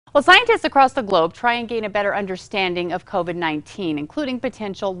Well, scientists across the globe try and gain a better understanding of COVID-19, including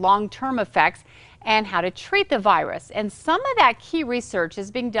potential long-term effects and how to treat the virus. And some of that key research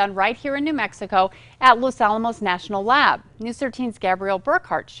is being done right here in New Mexico at Los Alamos National Lab. News 13's Gabrielle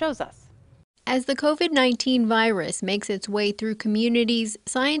Burkhart shows us. As the COVID-19 virus makes its way through communities,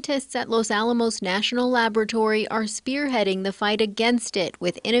 scientists at Los Alamos National Laboratory are spearheading the fight against it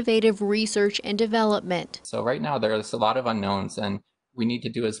with innovative research and development. So right now there's a lot of unknowns, and we need to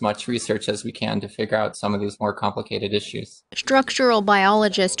do as much research as we can to figure out some of these more complicated issues. Structural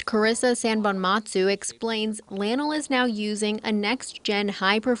biologist Carissa Sanbonmatsu explains LANL is now using a next-gen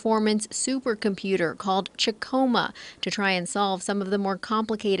high-performance supercomputer called Chacoma to try and solve some of the more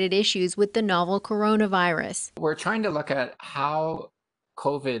complicated issues with the novel coronavirus. We're trying to look at how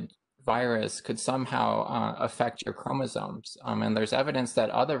COVID virus could somehow affect your chromosomes. And there's evidence that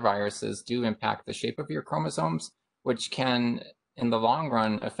other viruses do impact the shape of your chromosomes, which can in the long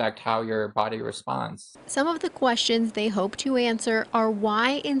run affect how your body responds. Some of the questions they hope to answer are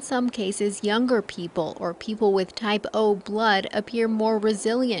why in some cases younger people or people with type O blood appear more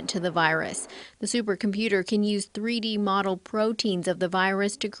resilient to the virus. The supercomputer can use 3D model proteins of the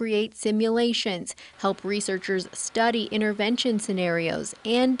virus to create simulations, help researchers study intervention scenarios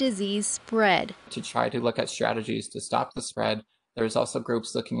and disease spread. To try to look at strategies to stop the spread, there's also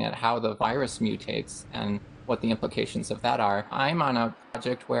groups looking at how the virus mutates and what the implications of that are. I'm on a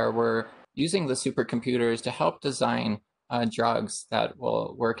project where we're using the supercomputers to help design drugs that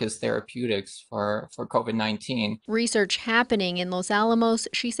will work as therapeutics for COVID-19. Research happening in Los Alamos,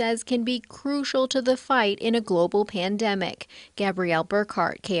 she says, can be crucial to the fight in a global pandemic. Gabrielle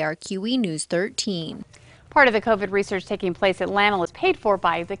Burkhart, KRQE News 13. Part of the COVID research taking place at LANL is paid for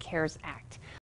by the CARES Act.